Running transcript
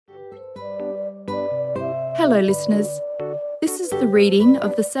Hello listeners, this is the reading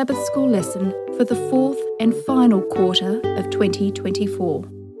of the Sabbath School lesson for the fourth and final quarter of 2024.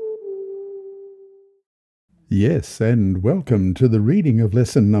 Yes, and welcome to the reading of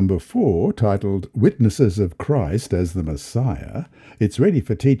lesson number 4, titled Witnesses of Christ as the Messiah. It's ready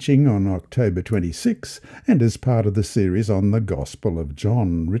for teaching on October 26 and is part of the series on the Gospel of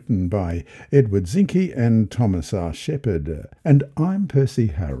John, written by Edward Zinke and Thomas R. Shepherd. And I'm Percy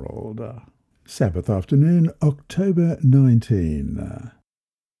Harrold. Sabbath afternoon, October 19.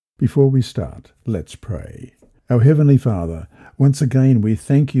 Before we start, let's pray. Our Heavenly Father, once again we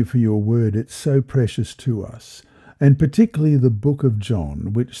thank you for your word. It's so precious to us, and particularly the book of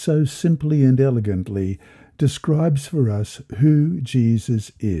John, which so simply and elegantly describes for us who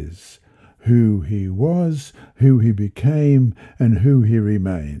Jesus is, who he was, who he became, and who he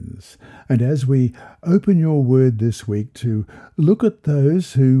remains. And as we open your word this week to look at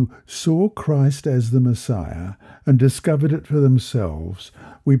those who saw Christ as the Messiah and discovered it for themselves,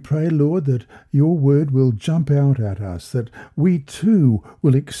 we pray, Lord, that your word will jump out at us, that we too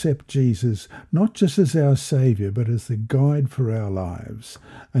will accept Jesus, not just as our Saviour, but as the guide for our lives,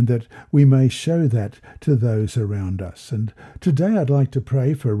 and that we may show that to those around us. And today I'd like to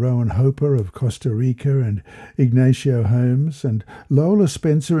pray for Rowan Hoper of Costa Rica, and Ignacio Holmes, and Lola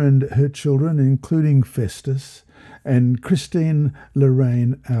Spencer and her children, including Festus, and Christine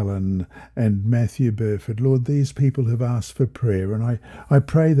Lorraine Allen and Matthew Burford. Lord, these people have asked for prayer, and I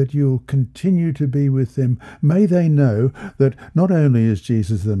pray that you'll continue to be with them. May they know that not only is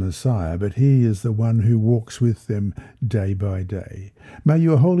Jesus the Messiah, but he is the one who walks with them day by day. May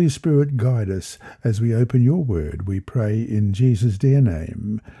your Holy Spirit guide us as we open your word. We pray in Jesus' dear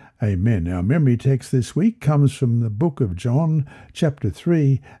name. Amen. Our memory text this week comes from the book of John, chapter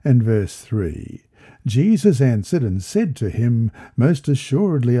 3 and verse 3. Jesus answered and said to him, Most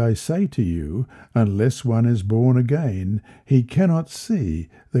assuredly I say to you, unless one is born again, he cannot see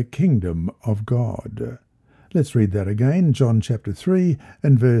the kingdom of God. Let's read that again, John chapter 3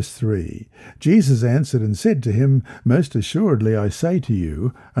 and verse 3. Jesus answered and said to him, Most assuredly I say to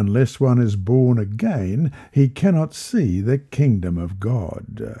you, unless one is born again, he cannot see the kingdom of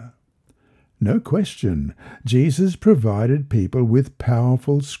God. No question, Jesus provided people with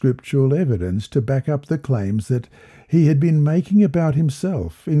powerful scriptural evidence to back up the claims that he had been making about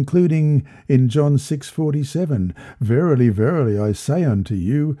himself, including in John 6:47, Verily, verily, I say unto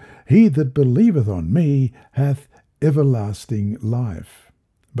you, he that believeth on me hath everlasting life.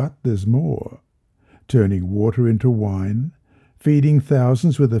 But there's more. Turning water into wine, feeding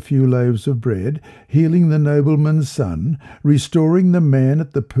thousands with a few loaves of bread, healing the nobleman's son, restoring the man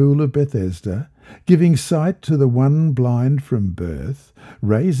at the pool of Bethesda, giving sight to the one blind from birth,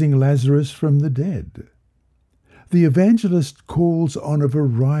 raising Lazarus from the dead. The evangelist calls on a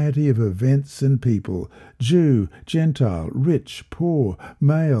variety of events and people, Jew, Gentile, rich, poor,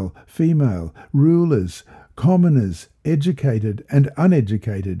 male, female, rulers, commoners, educated and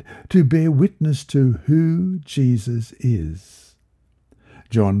uneducated, to bear witness to who Jesus is.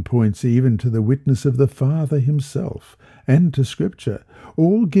 John points even to the witness of the Father himself and to Scripture,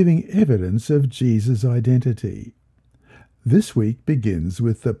 all giving evidence of Jesus' identity. This week begins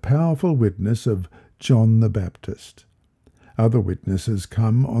with the powerful witness of John the Baptist. Other witnesses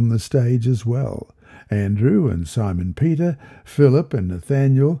come on the stage as well: Andrew and Simon Peter, Philip and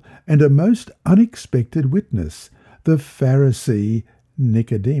Nathanael, and a most unexpected witness, the Pharisee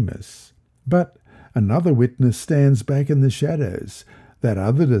Nicodemus. But another witness stands back in the shadows, that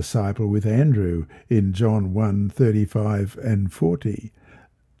other disciple with Andrew in John 1:35 and 40.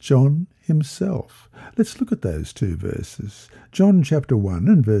 John himself. Let's look at those two verses. John chapter 1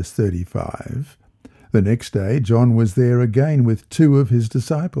 and verse 35. The next day John was there again with two of his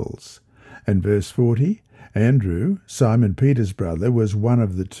disciples. And verse 40, Andrew, Simon Peter's brother, was one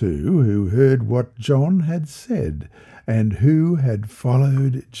of the two who heard what John had said and who had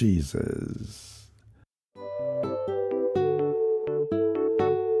followed Jesus.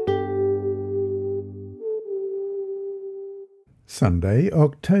 Sunday,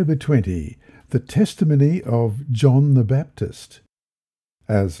 October 20, the testimony of John the Baptist.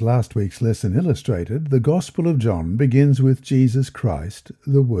 As last week's lesson illustrated, the Gospel of John begins with Jesus Christ,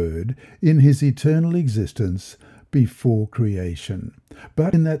 the Word, in his eternal existence before creation.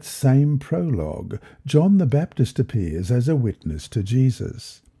 But in that same prologue, John the Baptist appears as a witness to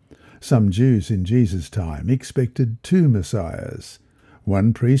Jesus. Some Jews in Jesus' time expected two messiahs,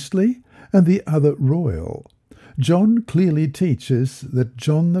 one priestly and the other royal. John clearly teaches that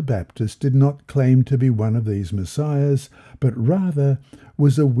John the Baptist did not claim to be one of these messiahs, but rather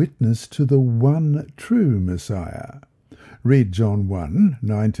was a witness to the one true Messiah. Read John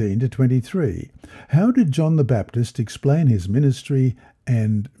 1:19-23. How did John the Baptist explain his ministry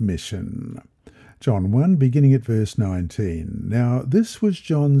and mission? John 1, beginning at verse 19. Now this was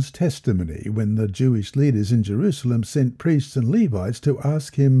John's testimony when the Jewish leaders in Jerusalem sent priests and Levites to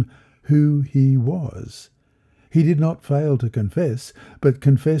ask him who he was. He did not fail to confess, but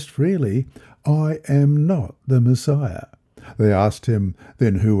confessed freely, "I am not the Messiah." They asked him,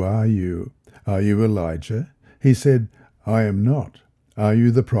 "Then who are you? Are you Elijah?" He said, "I am not." "Are you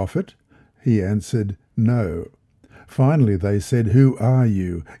the prophet?" He answered, "No." Finally they said, "Who are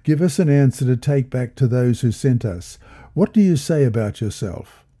you? Give us an answer to take back to those who sent us. What do you say about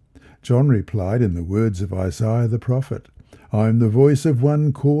yourself?" John replied in the words of Isaiah the prophet, "I am the voice of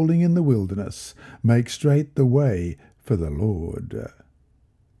one calling in the wilderness, make straight the way for the Lord."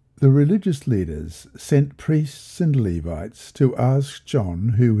 The religious leaders sent priests and Levites to ask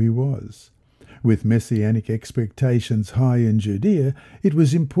John who he was. With messianic expectations high in Judea, it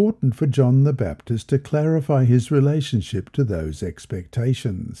was important for John the Baptist to clarify his relationship to those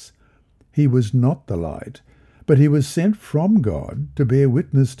expectations. He was not the light, but he was sent from God to bear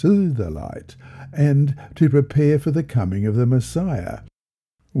witness to the light and to prepare for the coming of the Messiah.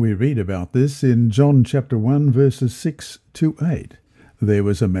 We read about this in John chapter 1, verses 6-8. There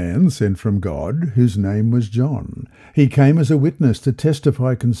was a man sent from God, whose name was John. He came as a witness to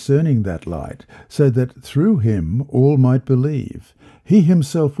testify concerning that light, so that through him all might believe. He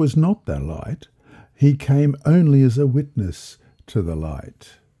himself was not that light. He came only as a witness to the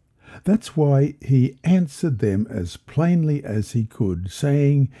light. That's why he answered them as plainly as he could,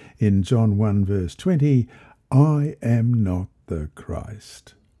 saying in John 1 verse 20, "I am not the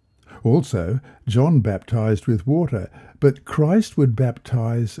Christ." Also, John baptized with water, but Christ would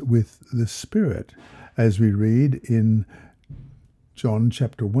baptize with the Spirit, as we read in John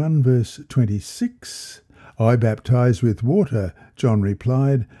chapter 1, verse 26. "I baptize with water," John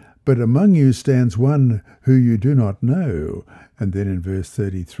replied, "but among you stands one who you do not know." And then in verse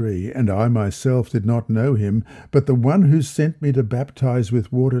 33, "And I myself did not know him, but the one who sent me to baptize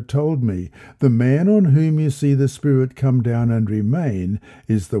with water told me, the man on whom you see the Spirit come down and remain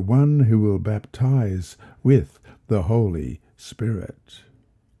is the one who will baptize with the Holy Spirit."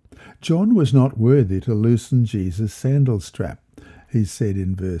 John was not worthy to loosen Jesus' sandal strap. He said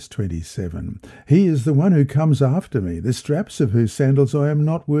in verse 27, "He is the one who comes after me, the straps of whose sandals I am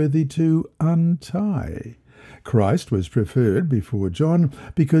not worthy to untie." Christ was preferred before John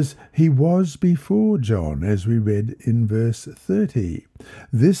because he was before John, as we read in verse 30.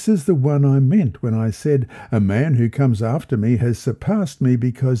 "This is the one I meant when I said, 'A man who comes after me has surpassed me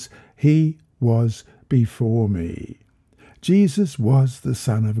because he was before me.'" Jesus was the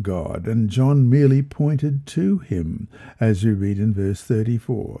Son of God, and John merely pointed to him, as we read in verse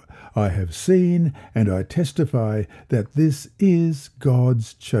 34. "I have seen and I testify that this is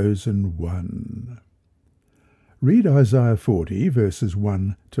God's chosen one." Read Isaiah 40, verses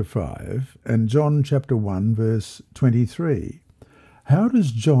 1-5, and John chapter 1, verse 23. How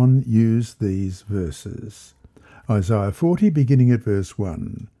does John use these verses? Isaiah 40, beginning at verse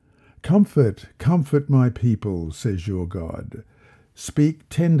 1. "Comfort, comfort my people, says your God. Speak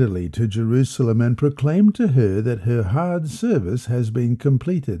tenderly to Jerusalem and proclaim to her that her hard service has been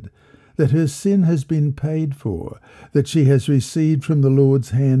completed, that her sin has been paid for, that she has received from the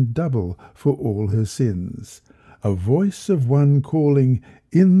Lord's hand double for all her sins. A voice of one calling,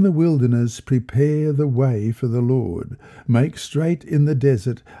 'In the wilderness prepare the way for the Lord. Make straight in the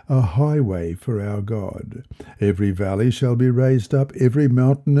desert a highway for our God. Every valley shall be raised up, every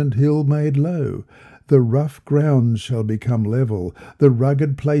mountain and hill made low. The rough ground shall become level, the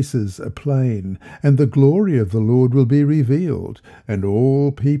rugged places a plain, and the glory of the Lord will be revealed, and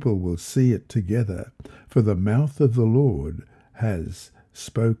all people will see it together. For the mouth of the Lord has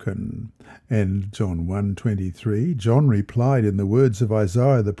spoken." And John 1:23, John replied in the words of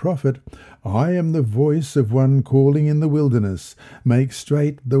Isaiah the prophet, "I am the voice of one calling in the wilderness, make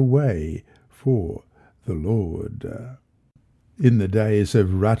straight the way for the Lord." In the days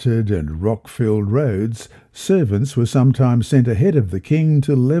of rutted and rock-filled roads, servants were sometimes sent ahead of the king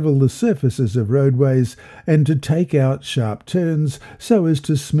to level the surfaces of roadways and to take out sharp turns so as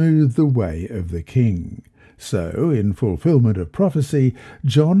to smooth the way of the king. So, in fulfillment of prophecy,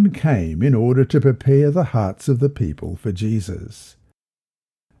 John came in order to prepare the hearts of the people for Jesus.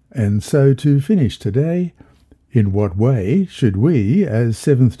 And so to finish today, in what way should we, as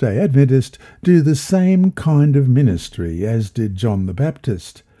Seventh-day Adventist, do the same kind of ministry as did John the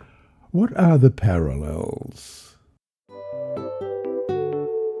Baptist? What are the parallels?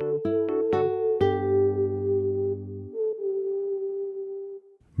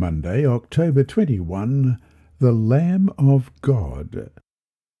 Monday, October 21, the Lamb of God.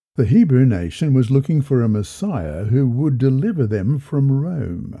 The Hebrew nation was looking for a Messiah who would deliver them from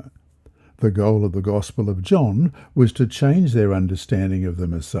Rome. The goal of the Gospel of John was to change their understanding of the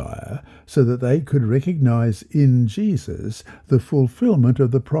Messiah so that they could recognize in Jesus the fulfillment of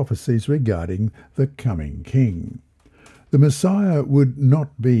the prophecies regarding the coming King. The Messiah would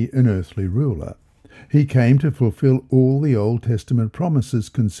not be an earthly ruler. He came to fulfill all the Old Testament promises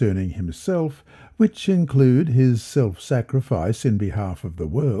concerning himself, which include his self-sacrifice in behalf of the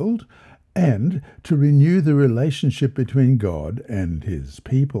world, and to renew the relationship between God and his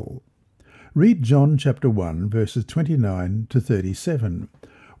people. Read John chapter 1, verses 29 to 37.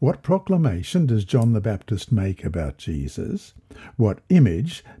 What proclamation does John the Baptist make about Jesus? What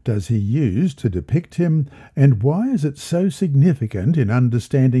image does he use to depict him? And why is it so significant in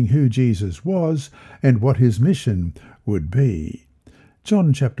understanding who Jesus was and what his mission would be?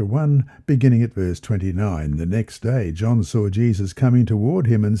 John chapter 1, beginning at verse 29. The next day John saw Jesus coming toward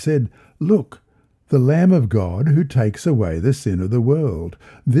him and said, "Look, the Lamb of God who takes away the sin of the world.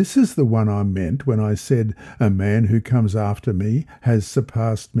 This is the one I meant when I said, 'A man who comes after me has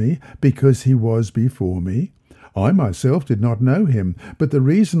surpassed me because he was before me.' I myself did not know him, but the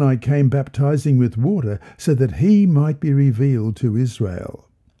reason I came baptizing with water so that he might be revealed to Israel."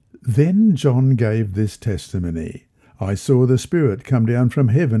 Then John gave this testimony. "I saw the Spirit come down from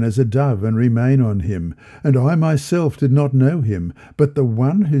heaven as a dove and remain on him, and I myself did not know him, but the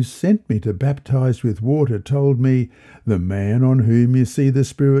one who sent me to baptize with water told me, 'The man on whom you see the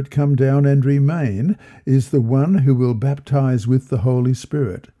Spirit come down and remain is the one who will baptize with the Holy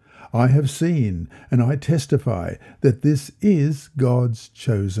Spirit.' I have seen, and I testify that this is God's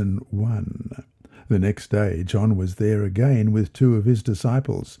chosen one." The next day John was there again with two of his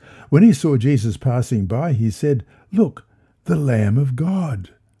disciples. When he saw Jesus passing by, he said, "Look, the Lamb of God."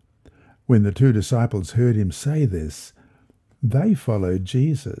 When the two disciples heard him say this, they followed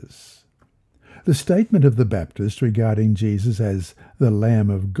Jesus. The statement of the Baptist regarding Jesus as the Lamb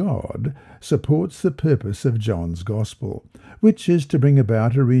of God supports the purpose of John's Gospel, which is to bring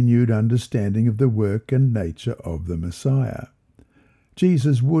about a renewed understanding of the work and nature of the Messiah.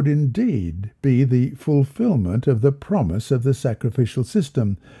 Jesus would indeed be the fulfillment of the promise of the sacrificial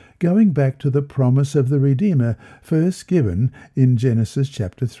system, going back to the promise of the Redeemer first given in Genesis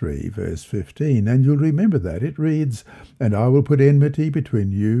chapter 3, verse 15. And you'll remember that. It reads, "And I will put enmity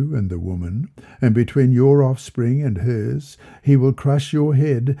between you and the woman, and between your offspring and hers. He will crush your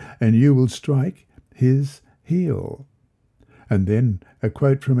head, and you will strike his heel." And then a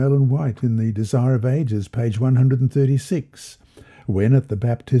quote from Ellen White in The Desire of Ages, page 136. When at the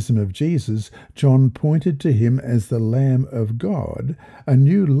baptism of Jesus, John pointed to him as the Lamb of God, a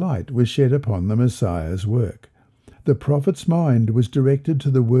new light was shed upon the Messiah's work. The prophet's mind was directed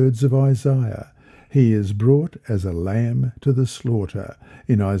to the words of Isaiah. "He is brought as a lamb to the slaughter,"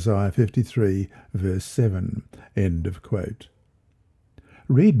 in Isaiah 53, verse 7. End of quote.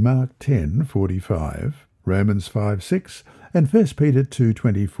 Read Mark 10:45, Romans 5:6, and 1 Peter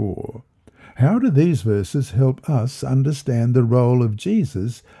 2:24. How do these verses help us understand the role of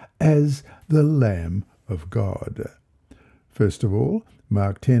Jesus as the Lamb of God? First of all,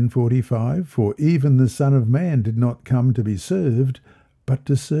 Mark 10:45, "For even the Son of Man did not come to be served, but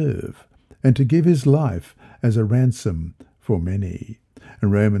to serve, and to give his life as a ransom for many."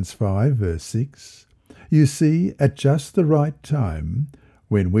 And Romans 5, verse 6, "You see, at just the right time,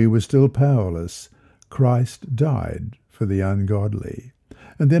 when we were still powerless, Christ died for the ungodly."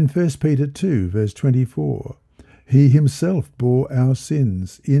 And then 1 Peter 2, verse 24, "He himself bore our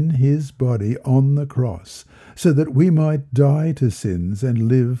sins in his body on the cross, so that we might die to sins and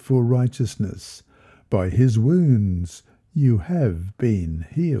live for righteousness. By his wounds you have been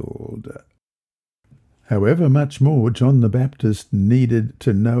healed." However much more John the Baptist needed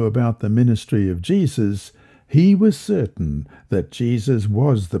to know about the ministry of Jesus, he was certain that Jesus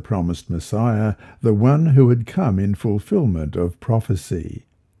was the promised Messiah, the one who had come in fulfillment of prophecy.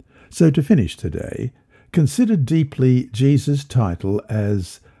 So to finish today, consider deeply Jesus' title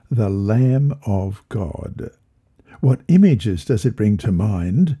as the Lamb of God. What images does it bring to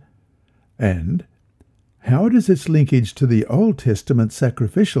mind? And how does its linkage to the Old Testament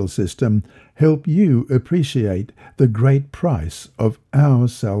sacrificial system help you appreciate the great price of our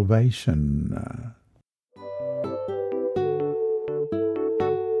salvation?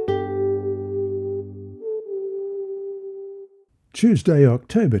 Tuesday,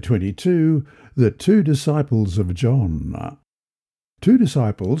 October 22, the two disciples of John. Two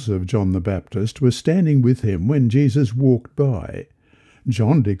disciples of John the Baptist were standing with him when Jesus walked by.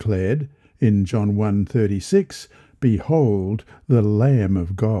 John declared in John 1:36, "Behold, the Lamb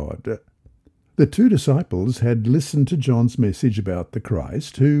of God." The two disciples had listened to John's message about the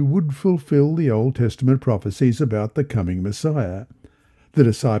Christ, who would fulfill the Old Testament prophecies about the coming Messiah. The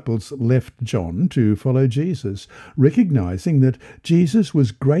disciples left John to follow Jesus, recognizing that Jesus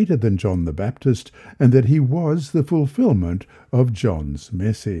was greater than John the Baptist and that he was the fulfillment of John's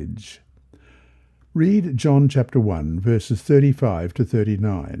message. Read John chapter 1, verses 35 to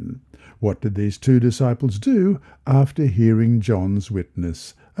 39. What did these two disciples do after hearing John's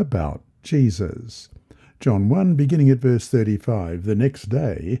witness about Jesus? John 1, beginning at verse 35. The next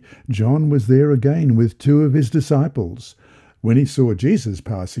day, John was there again with two of his disciples. When he saw Jesus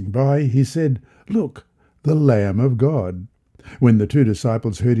passing by, he said, "Look, the Lamb of God." When the two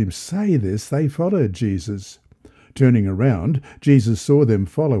disciples heard him say this, they followed Jesus. Turning around, Jesus saw them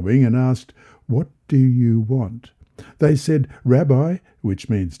following and asked, "What do you want?" They said, "Rabbi," which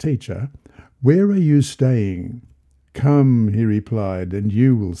means teacher, "where are you staying?" "Come," he replied, "and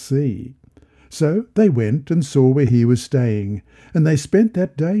you will see." So they went and saw where he was staying, and they spent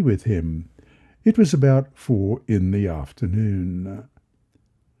that day with him. It was about 4 p.m.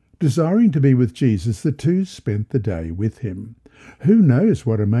 Desiring to be with Jesus, the two spent the day with him. Who knows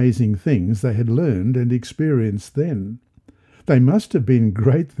what amazing things they had learned and experienced then? They must have been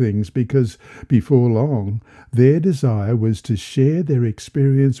great things, because before long their desire was to share their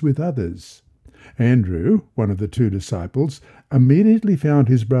experience with others. Andrew, one of the two disciples, immediately found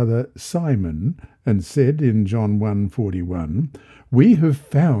his brother Simon and said in John 1:41, "We have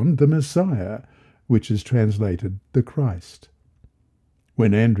found the Messiah," which is translated the Christ.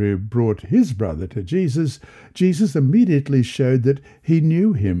 When Andrew brought his brother to Jesus, Jesus immediately showed that he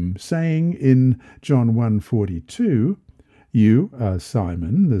knew him, saying in John 1:42, "You are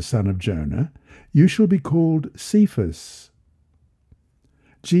Simon, the son of Jonah. You shall be called Cephas."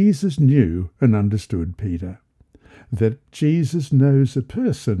 Jesus knew and understood Peter. That Jesus knows a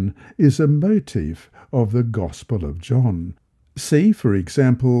person is a motive of the Gospel of John. See, for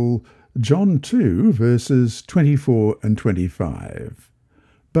example, John 2, verses 24 and 25.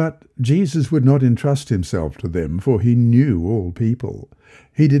 But Jesus would not entrust himself to them, for he knew all people.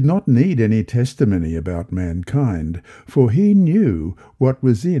 He did not need any testimony about mankind, for he knew what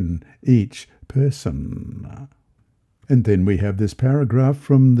was in each person. And then we have this paragraph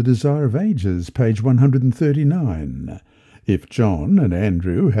from The Desire of Ages, page 139. If John and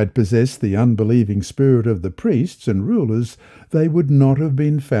Andrew had possessed the unbelieving spirit of the priests and rulers, they would not have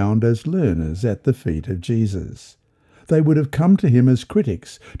been found as learners at the feet of Jesus. They would have come to him as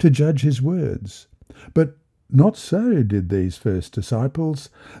critics to judge his words. But not so did these first disciples.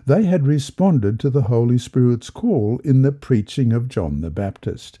 They had responded to the Holy Spirit's call in the preaching of John the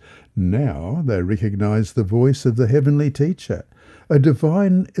Baptist. Now they recognized the voice of the heavenly teacher. A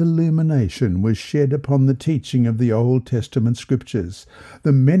divine illumination was shed upon the teaching of the Old Testament scriptures.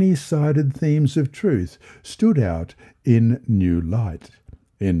 The many-sided themes of truth stood out in new light.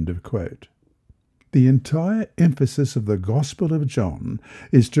 End of quote. The entire emphasis of the Gospel of John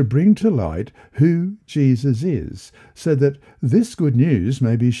is to bring to light who Jesus is, so that this good news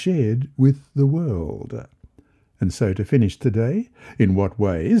may be shared with the world. And so to finish today, in what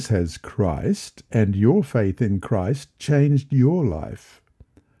ways has Christ and your faith in Christ changed your life?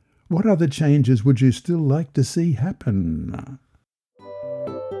 What other changes would you still like to see happen?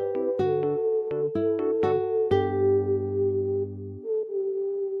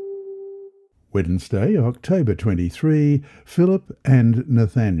 Wednesday, October 23, Philip and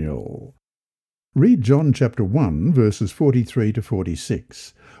Nathanael. Read John chapter 1, verses 43 to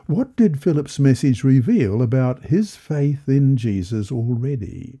 46. What did Philip's message reveal about his faith in Jesus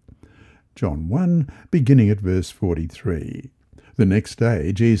already? John 1, beginning at verse 43. The next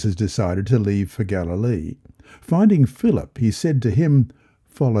day Jesus decided to leave for Galilee. Finding Philip, he said to him,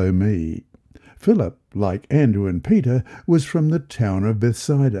 "Follow me." Philip, like Andrew and Peter, was from the town of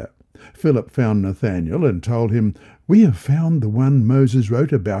Bethsaida. Philip found Nathanael and told him, "We have found the one Moses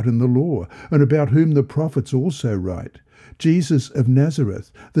wrote about in the law, and about whom the prophets also write, Jesus of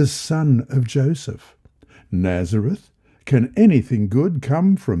Nazareth, the son of Joseph." "Nazareth? Can anything good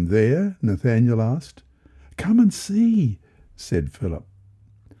come from there?" Nathanael asked. "Come and see," said Philip.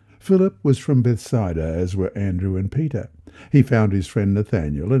 Philip was from Bethsaida, as were Andrew and Peter. He found his friend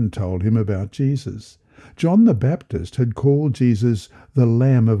Nathanael and told him about Jesus. John the Baptist had called Jesus the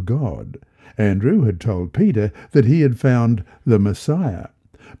Lamb of God. Andrew had told Peter that he had found the Messiah.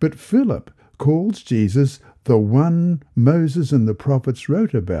 But Philip calls Jesus the one Moses and the prophets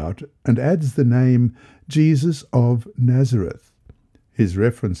wrote about and adds the name Jesus of Nazareth. His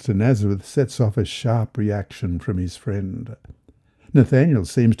reference to Nazareth sets off a sharp reaction from his friend. Nathanael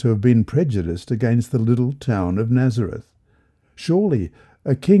seems to have been prejudiced against the little town of Nazareth. Surely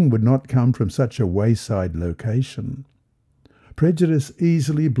A king would not come from such a wayside location. Prejudice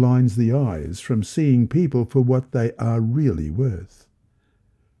easily blinds the eyes from seeing people for what they are really worth.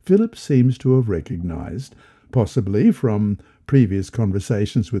 Philip seems to have recognized, possibly from previous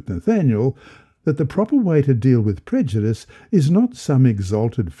conversations with Nathanael, that the proper way to deal with prejudice is not some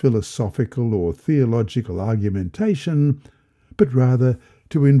exalted philosophical or theological argumentation, but rather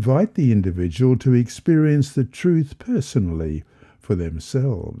to invite the individual to experience the truth personally for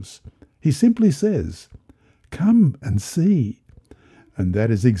themselves. He simply says, "Come and see." And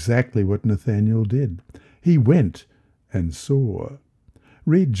that is exactly what Nathanael did. He went and saw.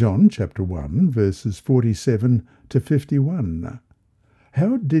 Read John chapter 1, verses 47 to 51.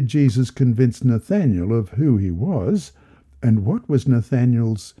 How did Jesus convince Nathanael of who he was, and what was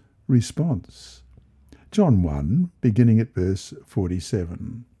Nathanael's response? John 1, beginning at verse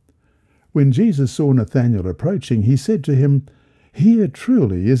 47. When Jesus saw Nathanael approaching, he said to him, "Here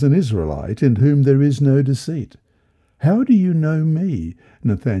truly is an Israelite in whom there is no deceit." "How do you know me?"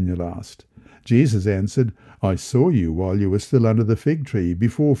 Nathanael asked. Jesus answered, "I saw you while you were still under the fig tree,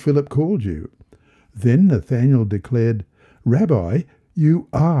 before Philip called you." Then Nathanael declared, "Rabbi, you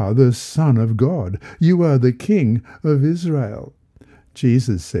are the Son of God. You are the King of Israel."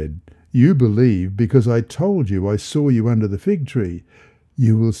 Jesus said, "You believe because I told you I saw you under the fig tree.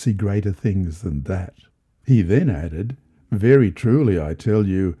 You will see greater things than that." He then added, "Very truly I tell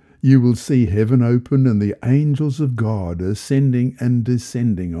you, you will see heaven open and the angels of God ascending and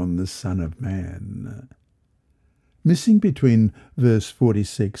descending on the Son of Man." Missing between verse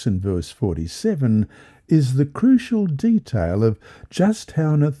 46 and verse 47 is the crucial detail of just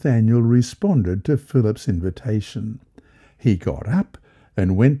how Nathanael responded to Philip's invitation. He got up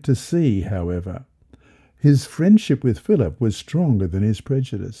and went to see, however. His friendship with Philip was stronger than his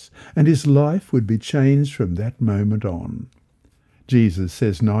prejudice, and his life would be changed from that moment on. Jesus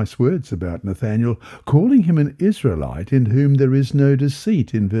says nice words about Nathanael, calling him an Israelite in whom there is no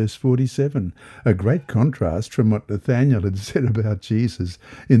deceit in verse 47, a great contrast from what Nathanael had said about Jesus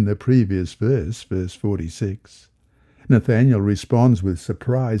in the previous verse 46. Nathanael responds with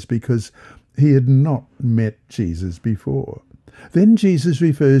surprise because he had not met Jesus before. Then Jesus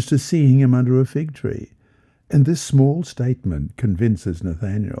refers to seeing him under a fig tree, and this small statement convinces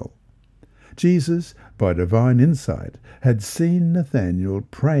Nathanael. Jesus, by divine insight, had seen Nathanael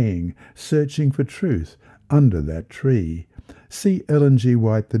praying, searching for truth under that tree. See Ellen G.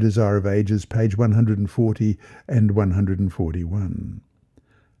 White, The Desire of Ages, page 140 and 141.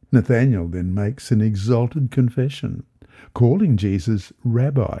 Nathanael then makes an exalted confession, calling Jesus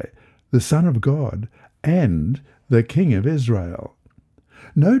Rabbi, the Son of God, and the King of Israel.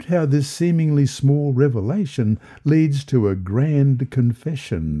 Note how this seemingly small revelation leads to a grand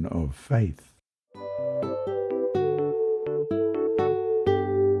confession of faith.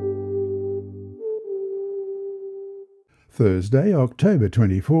 Thursday, October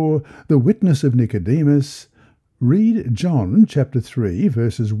 24, the witness of Nicodemus. Read John chapter 3,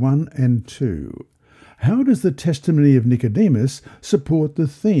 verses 1 and 2. How does the testimony of Nicodemus support the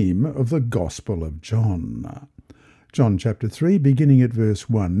theme of the Gospel of John? John chapter 3, beginning at verse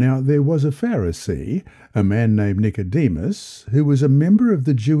 1. Now there was a Pharisee, a man named Nicodemus, who was a member of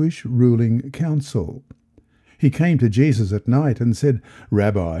the Jewish ruling council. He came to Jesus at night and said,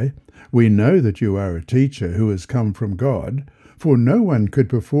 "Rabbi, we know that you are a teacher who has come from God, for no one could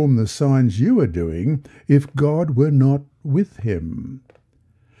perform the signs you are doing if God were not with him."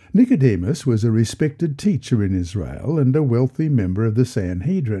 Nicodemus was a respected teacher in Israel and a wealthy member of the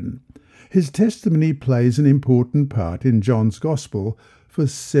Sanhedrin. His testimony plays an important part in John's Gospel for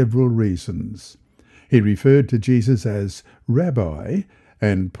several reasons. He referred to Jesus as Rabbi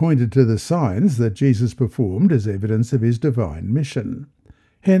and pointed to the signs that Jesus performed as evidence of his divine mission.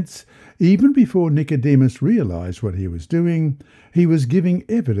 Hence, even before Nicodemus realized what he was doing, he was giving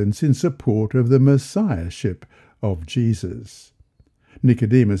evidence in support of the Messiahship of Jesus.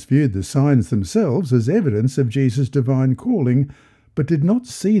 Nicodemus viewed the signs themselves as evidence of Jesus' divine calling, but did not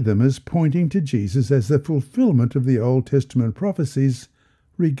see them as pointing to Jesus as the fulfillment of the Old Testament prophecies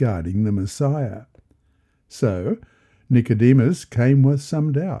regarding the Messiah. So, Nicodemus came with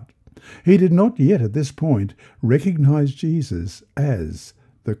some doubt. He did not yet at this point recognize Jesus as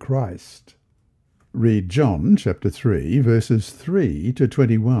the Christ. Read John chapter 3, verses 3 to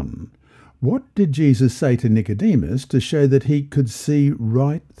 21. What did Jesus say to Nicodemus to show that he could see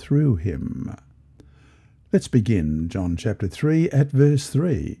right through him? Let's begin John chapter 3 at verse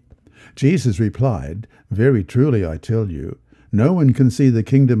 3. Jesus replied, "Very truly I tell you, no one can see the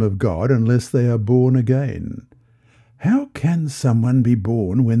kingdom of God unless they are born again." "How can someone be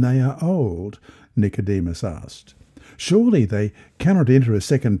born when they are old?" Nicodemus asked. Surely they cannot enter a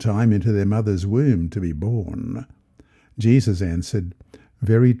second time into their mother's womb to be born." Jesus answered,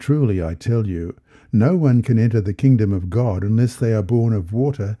 "Very truly I tell you, no one can enter the kingdom of God unless they are born of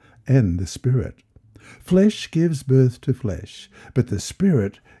water and the Spirit. Flesh gives birth to flesh, but the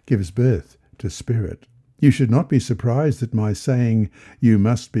Spirit gives birth to spirit. You should not be surprised at my saying, 'You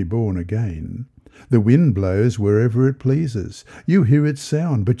must be born again.' The wind blows wherever it pleases. You hear its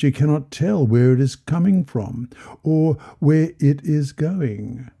sound, but you cannot tell where it is coming from or where it is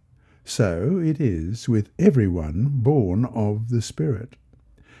going. So it is with everyone born of the Spirit."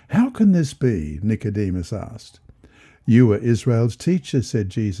 "How can this be?" Nicodemus asked. "You are Israel's teacher," said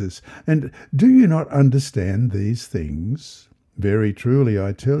Jesus, "and do you not understand these things? Very truly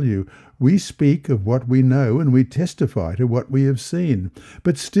I tell you, we speak of what we know and we testify to what we have seen,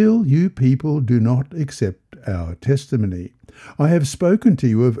 but still you people do not accept our testimony. I have spoken to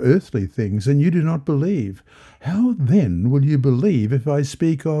you of earthly things, and you do not believe. How then will you believe if I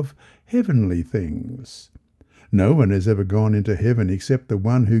speak of heavenly things? No one has ever gone into heaven except the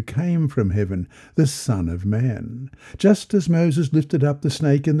one who came from heaven, the Son of Man. Just as Moses lifted up the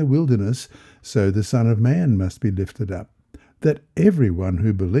snake in the wilderness, so the Son of Man must be lifted up, that everyone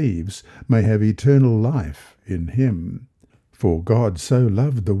who believes may have eternal life in him. For God so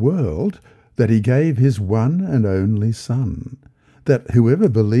loved the world that he gave his one and only Son, that whoever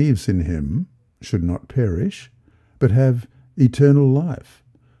believes in him should not perish, but have eternal life.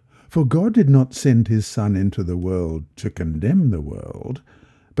 For God did not send his Son into the world to condemn the world,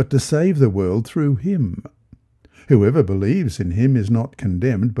 but to save the world through him. Whoever believes in him is not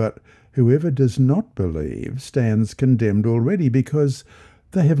condemned, but whoever does not believe stands condemned already, because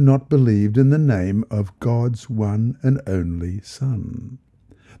they have not believed in the name of God's one and only Son.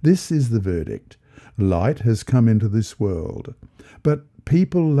 This is the verdict. Light has come into this world, but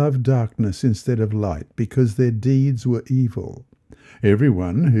people love darkness instead of light, because their deeds were evil.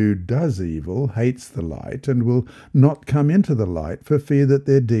 Everyone who does evil hates the light and will not come into the light for fear that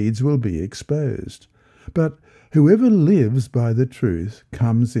their deeds will be exposed. But whoever lives by the truth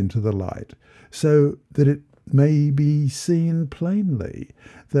comes into the light, so that it may be seen plainly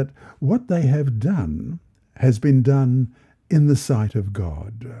that what they have done has been done in the sight of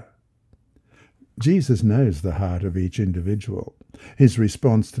God." Jesus knows the heart of each individual. His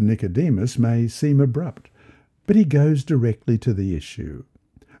response to Nicodemus may seem abrupt, but he goes directly to the issue.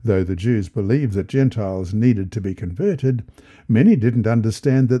 Though the Jews believed that Gentiles needed to be converted, many didn't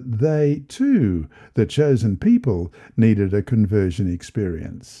understand that they, too, the chosen people, needed a conversion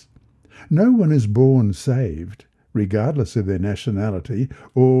experience. No one is born saved, regardless of their nationality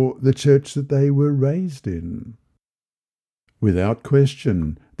or the church that they were raised in. Without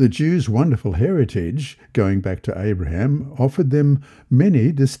question, the Jews' wonderful heritage, going back to Abraham, offered them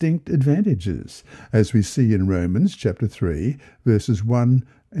many distinct advantages, as we see in Romans chapter 3, verses 1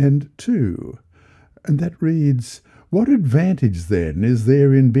 and 2. And that reads, "What advantage then is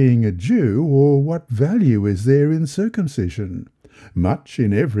there in being a Jew, or what value is there in circumcision? Much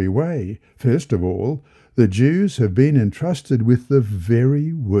in every way. First of all, the Jews have been entrusted with the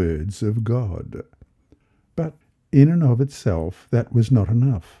very words of God." But in and of itself, that was not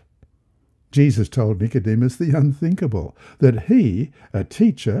enough. Jesus told Nicodemus the unthinkable, that he, a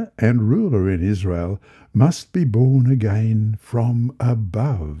teacher and ruler in Israel, must be born again from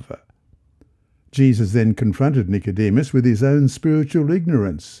above. Jesus then confronted Nicodemus with his own spiritual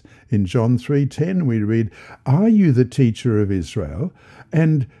ignorance. In John 3:10 we read, "Are you the teacher of Israel,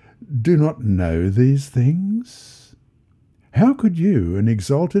 and do not know these things? How could you, an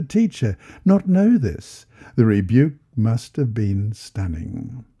exalted teacher, not know this?" The rebuke must have been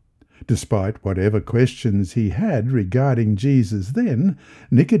stunning. Despite whatever questions he had regarding Jesus then,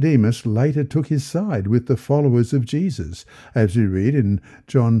 Nicodemus later took his side with the followers of Jesus, as we read in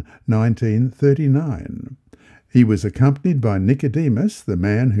John 19:39. He was accompanied by Nicodemus, the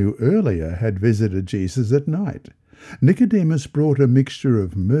man who earlier had visited Jesus at night. Nicodemus brought a mixture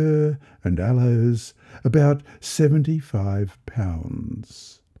of myrrh and aloes, about 75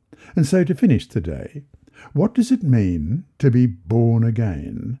 pounds. And so to finish today, what does it mean to be born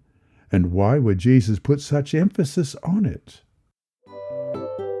again? And why would Jesus put such emphasis on it?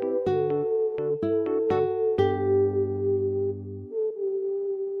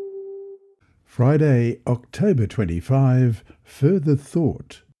 Friday, October 25, Further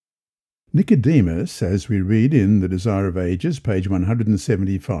Thought. Nicodemus, as we read in The Desire of Ages, page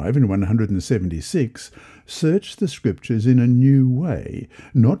 175 and 176, searched the Scriptures in a new way,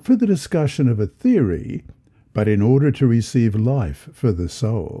 not for the discussion of a theory, but in order to receive life for the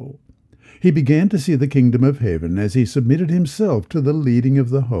soul. He began to see the kingdom of heaven as he submitted himself to the leading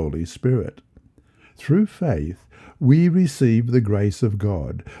of the Holy Spirit. Through faith, we receive the grace of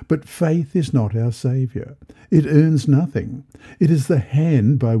God, but faith is not our Saviour. It earns nothing. It is the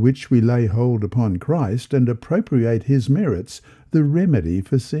hand by which we lay hold upon Christ and appropriate his merits, the remedy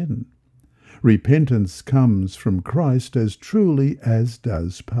for sin. Repentance comes from Christ as truly as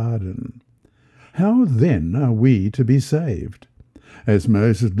does pardon. How then are we to be saved? As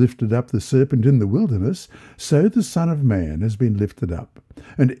Moses lifted up the serpent in the wilderness, so the Son of Man has been lifted up,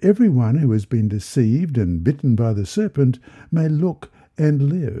 and everyone who has been deceived and bitten by the serpent may look and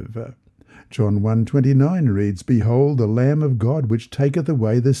live. John 1:29 reads, Behold the Lamb of God which taketh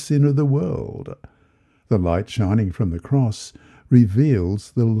away the sin of the world. The light shining from the cross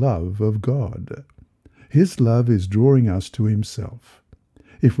reveals the love of God. His love is drawing us to himself.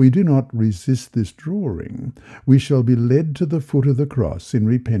 If we do not resist this drawing, we shall be led to the foot of the cross in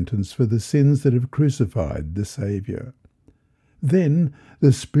repentance for the sins that have crucified the Saviour. Then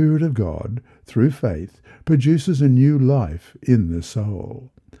the Spirit of God, through faith, produces a new life in the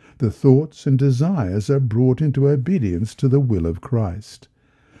soul. The thoughts and desires are brought into obedience to the will of Christ.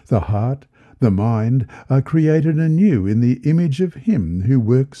 The heart, the mind are created anew in the image of him who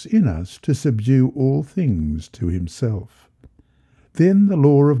works in us to subdue all things to himself. Then the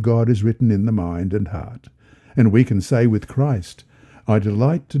law of God is written in the mind and heart, and we can say with Christ, I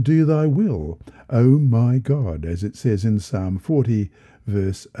delight to do thy will, O my God, as it says in Psalm 40,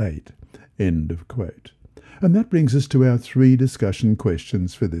 verse 8. End of quote. And that brings us to our 3 discussion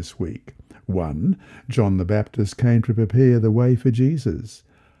questions for this week. 1. John the Baptist came to prepare the way for Jesus.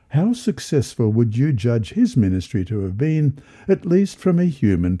 How successful would you judge his ministry to have been, at least from a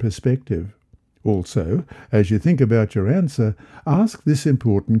human perspective? Also, as you think about your answer, ask this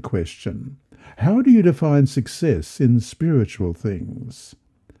important question. How do you define success in spiritual things?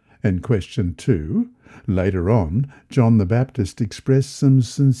 And question 2. Later on, John the Baptist expressed some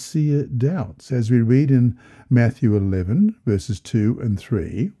sincere doubts, as we read in Matthew 11, verses 2 and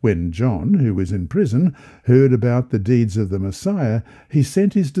 3. When John, who was in prison, heard about the deeds of the Messiah, he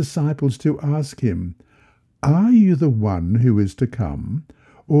sent his disciples to ask him, Are you the one who is to come,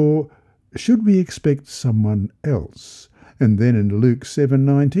 or should we expect someone else? And then in Luke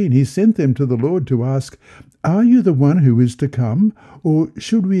 7:19, he sent them to the Lord to ask, Are you the one who is to come, or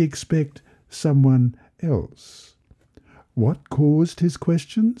should we expect someone else? What caused his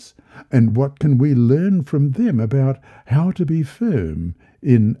questions, and what can we learn from them about how to be firm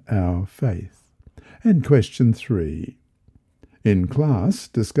in our faith? And question 3. In class,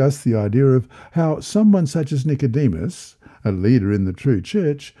 discuss the idea of how someone such as Nicodemus, a leader in the true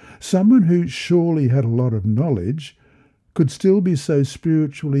church, someone who surely had a lot of knowledge, could still be so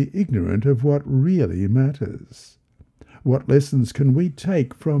spiritually ignorant of what really matters. What lessons can we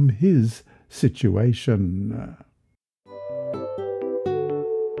take from his situation?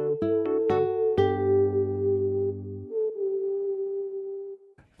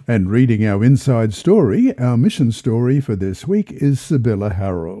 And reading our inside story, our mission story for this week is Sybilla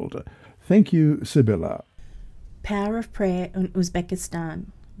Harrold. Thank you, Sybilla. Power of Prayer in Uzbekistan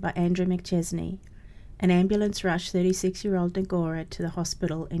by Andrew McChesney. An ambulance rushed 36-year-old Nagora to the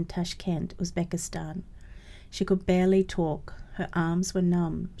hospital in Tashkent, Uzbekistan. She could barely talk. Her arms were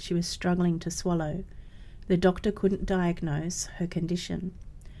numb. She was struggling to swallow. The doctor couldn't diagnose her condition.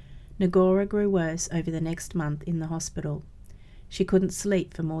 Nagora grew worse over the next month in the hospital. She couldn't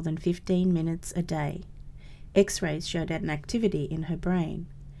sleep for more than 15 minutes a day. X-rays showed an activity in her brain.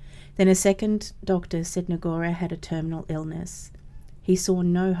 Then a second doctor said Nagora had a terminal illness. He saw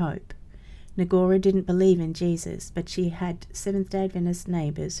no hope. Nagora didn't believe in Jesus, but she had Seventh-day Adventist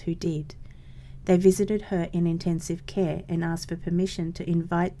neighbours who did. They visited her in intensive care and asked for permission to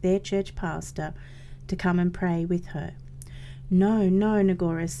invite their church pastor to come and pray with her. No,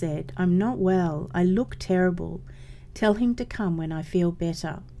 Nagora said, I'm not well. I look terrible. Tell him to come when I feel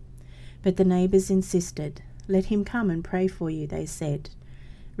better. But the neighbours insisted. Let him come and pray for you, they said.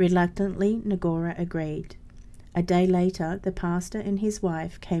 Reluctantly, Nagora agreed. A day later, the pastor and his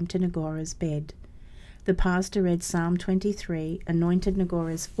wife came to Nagora's bed. The pastor read Psalm 23, anointed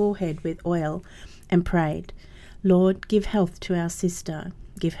Nagora's forehead with oil, and prayed, Lord, give health to our sister.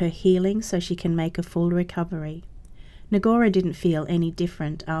 Give her healing so she can make a full recovery. Nagora didn't feel any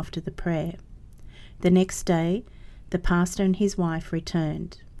different after the prayer. The next day, the pastor and his wife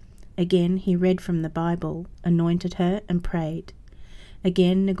returned. Again, he read from the Bible, anointed her, and prayed.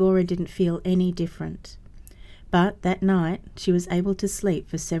 Again, Nagora didn't feel any different. But that night, she was able to sleep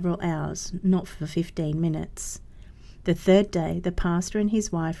for several hours, not for 15 minutes. The third day, the pastor and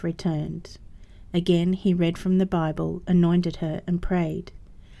his wife returned. Again, he read from the Bible, anointed her, and prayed.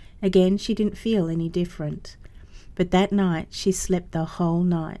 Again, she didn't feel any different. But that night, she slept the whole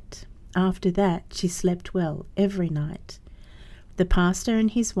night. After that, she slept well every night. The pastor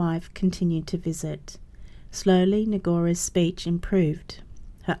and his wife continued to visit. Slowly, Nagora's speech improved.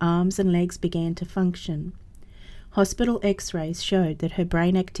 Her arms and legs began to function. Hospital x-rays showed that her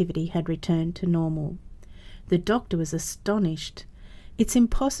brain activity had returned to normal. The doctor was astonished. "It's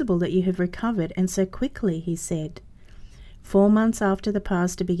impossible that you have recovered, and so quickly," he said. 4 months after the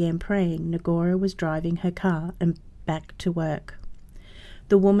pastor began praying, Nagora was driving her car and back to work.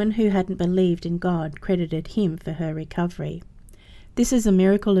 The woman who hadn't believed in God credited him for her recovery. "This is a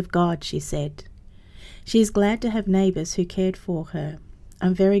miracle of God," she said. She is glad to have neighbours who cared for her.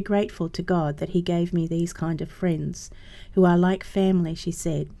 "I'm very grateful to God that He gave me these kind of friends, who are like family," she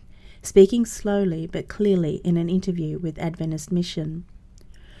said, speaking slowly but clearly in an interview with Adventist Mission.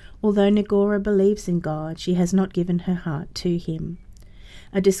 Although Nagora believes in God, she has not given her heart to Him.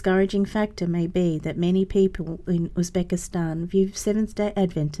 A discouraging factor may be that many people in Uzbekistan view Seventh-day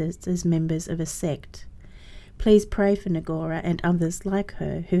Adventists as members of a sect. Please pray for Nagora and others like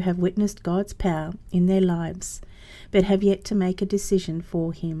her who have witnessed God's power in their lives, but have yet to make a decision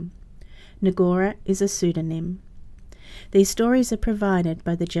for Him. Nagora is a pseudonym. These stories are provided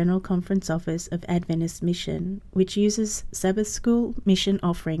by the General Conference Office of Adventist Mission, which uses Sabbath School mission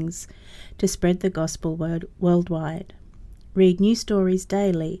offerings to spread the gospel word worldwide. Read new stories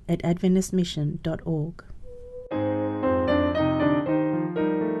daily at adventistmission.org.